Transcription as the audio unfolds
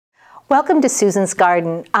Welcome to Susan's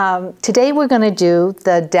Garden. Today we're going to do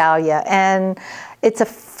the dahlia, and it's a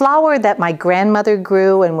flower that my grandmother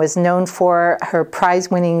grew and was known for her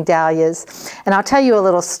prize-winning dahlias. And I'll tell you a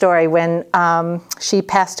little story. When she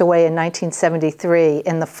passed away in 1973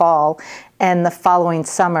 in the fall, and the following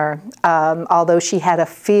summer, although she had a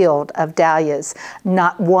field of dahlias,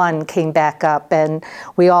 not one came back up, and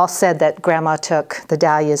we all said that Grandma took the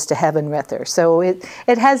dahlias to heaven with her. So it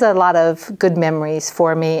has a lot of good memories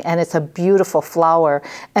for me, and it's a beautiful flower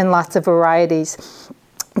and lots of varieties.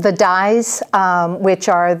 The dies, which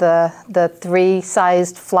are the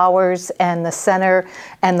three-sized flowers and the center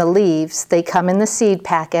and the leaves, they come in the seed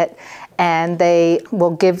packet, and they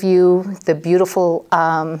will give you the beautiful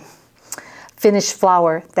finished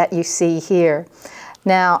flower that you see here.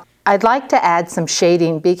 Now, I'd like to add some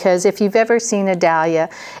shading, because if you've ever seen a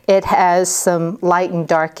dahlia, it has some light and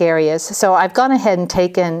dark areas. So I've gone ahead and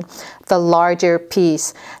taken the larger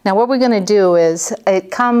piece. Now what we're going to do is,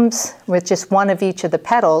 it comes with just one of each of the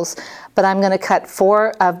petals, but I'm going to cut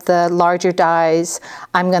 4 of the larger dies.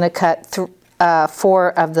 I'm going to cut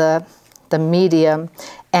 4 of the medium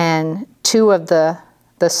and 2 of the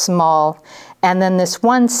small, and then this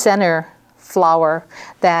one center flower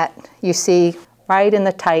that you see right in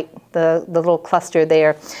the little cluster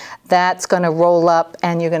there, that's going to roll up,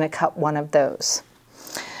 and you're going to cut one of those.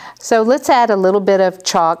 So let's add a little bit of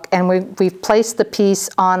chalk, and we've placed the piece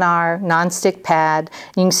on our nonstick pad.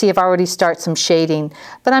 You can see I've already started some shading,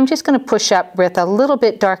 but I'm just going to push up with a little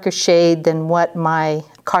bit darker shade than what my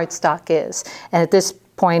cardstock is. And at this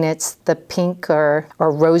point it's the pink or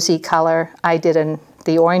rosy color. I did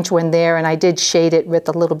the orange one there, and I did shade it with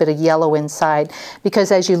a little bit of yellow inside,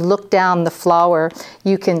 because as you look down the flower,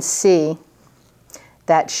 you can see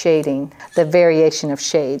that shading, the variation of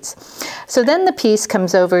shades. So then the piece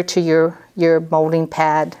comes over to your molding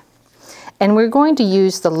pad, and we're going to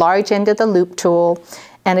use the large end of the loop tool.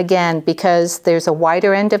 And again, because there's a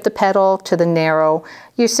wider end of the petal to the narrow,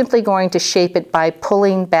 you're simply going to shape it by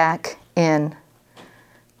pulling back in.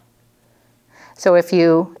 So if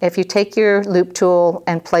you take your loop tool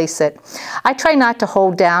and place it, I try not to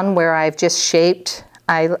hold down where I've just shaped.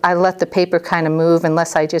 I let the paper kind of move,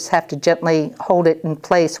 unless I just have to gently hold it in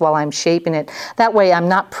place while I'm shaping it. That way I'm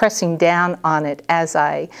not pressing down on it as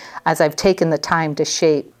I've taken the time to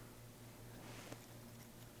shape.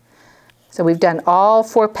 So we've done all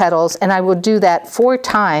 4 petals, and I will do that 4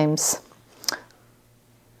 times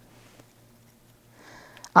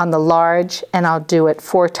on the large, and I'll do it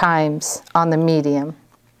 4 times on the medium,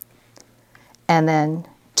 and then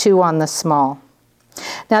 2 on the small.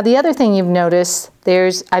 Now the other thing you've noticed,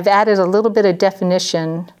 I've added a little bit of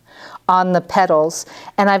definition on the petals,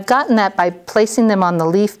 and I've gotten that by placing them on the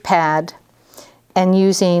leaf pad and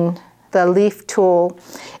using the leaf tool.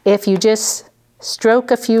 If you just stroke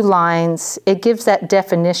a few lines, it gives that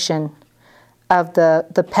definition of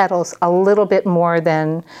the petals a little bit more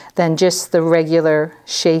than just the regular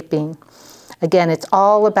shaping. Again, it's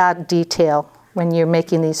all about detail when you're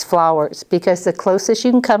making these flowers, because the closest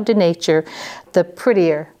you can come to nature, the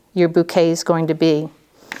prettier your bouquet is going to be.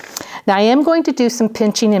 Now I am going to do some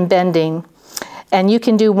pinching and bending, and you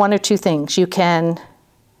can do one or two things. You can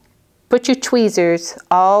put your tweezers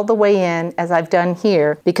all the way in, as I've done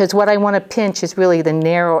here, because what I want to pinch is really the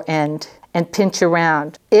narrow end, and pinch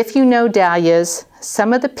around. If you know dahlias,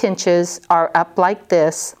 some of the pinches are up like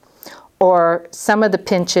this, or some of the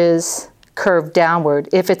pinches curve downward.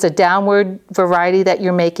 If it's a downward variety that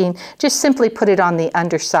you're making, just simply put it on the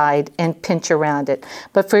underside and pinch around it.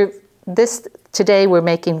 But for this, today we're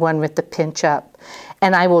making one with the pinch up.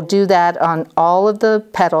 And I will do that on all of the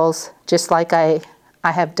petals, just like I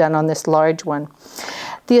have done on this large one.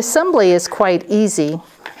 The assembly is quite easy.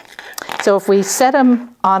 So if we set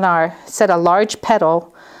a large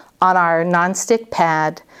petal on our nonstick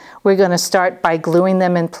pad, we're going to start by gluing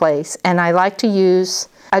them in place. And I like to use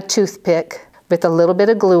a toothpick with a little bit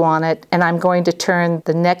of glue on it, and I'm going to turn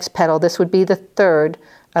the next petal. This would be the 3rd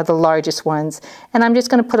of the largest ones. And I'm just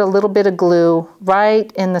going to put a little bit of glue right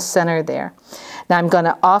in the center there. Now I'm going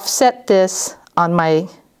to offset this on my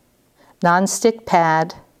nonstick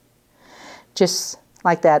pad, just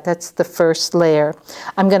like that. That's the first layer.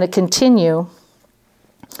 I'm going to continue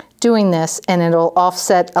doing this, and it'll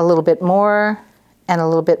offset a little bit more and a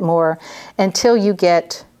little bit more until you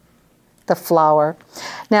get the flower.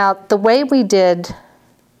 Now the way we did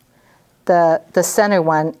the center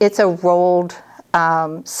one, it's a rolled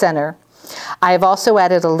center. I've also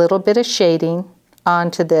added a little bit of shading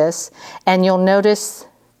onto this, and you'll notice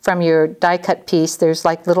from your die cut piece there's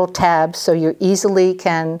like little tabs, so you easily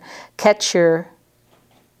can catch your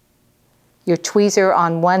tweezer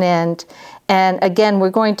on one end And again, we're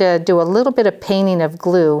going to do a little bit of painting of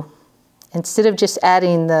glue. Instead of just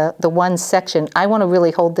adding the one section, I want to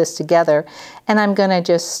really hold this together, and I'm going to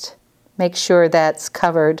just make sure that's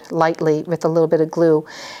covered lightly with a little bit of glue,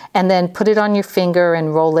 and then put it on your finger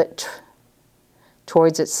and roll it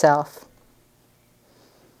towards itself.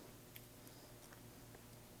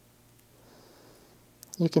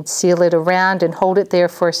 You can seal it around and hold it there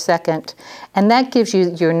for a second, and that gives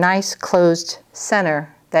you your nice closed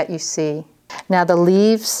center that you see. Now the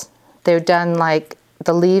leaves, they're done like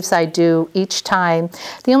the leaves I do each time.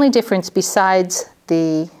 The only difference besides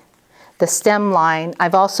the stem line,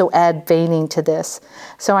 I've also added veining to this.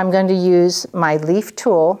 So I'm going to use my leaf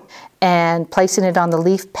tool and placing it on the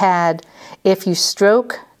leaf pad. If you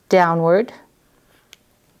stroke downward,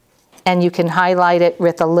 and you can highlight it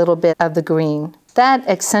with a little bit of the green. That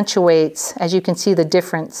accentuates, as you can see, the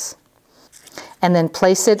difference. And then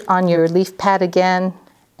place it on your leaf pad again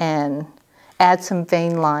and add some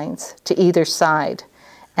vein lines to either side.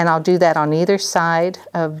 And I'll do that on either side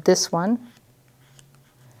of this one.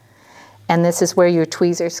 And this is where your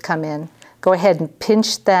tweezers come in. Go ahead and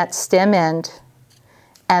pinch that stem end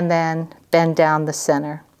and then bend down the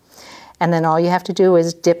center. And then all you have to do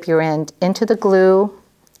is dip your end into the glue,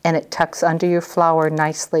 and it tucks under your flower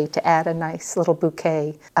nicely to add a nice little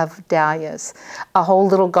bouquet of dahlias. A whole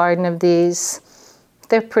little garden of these,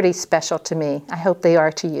 they're pretty special to me. I hope they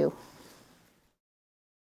are to you.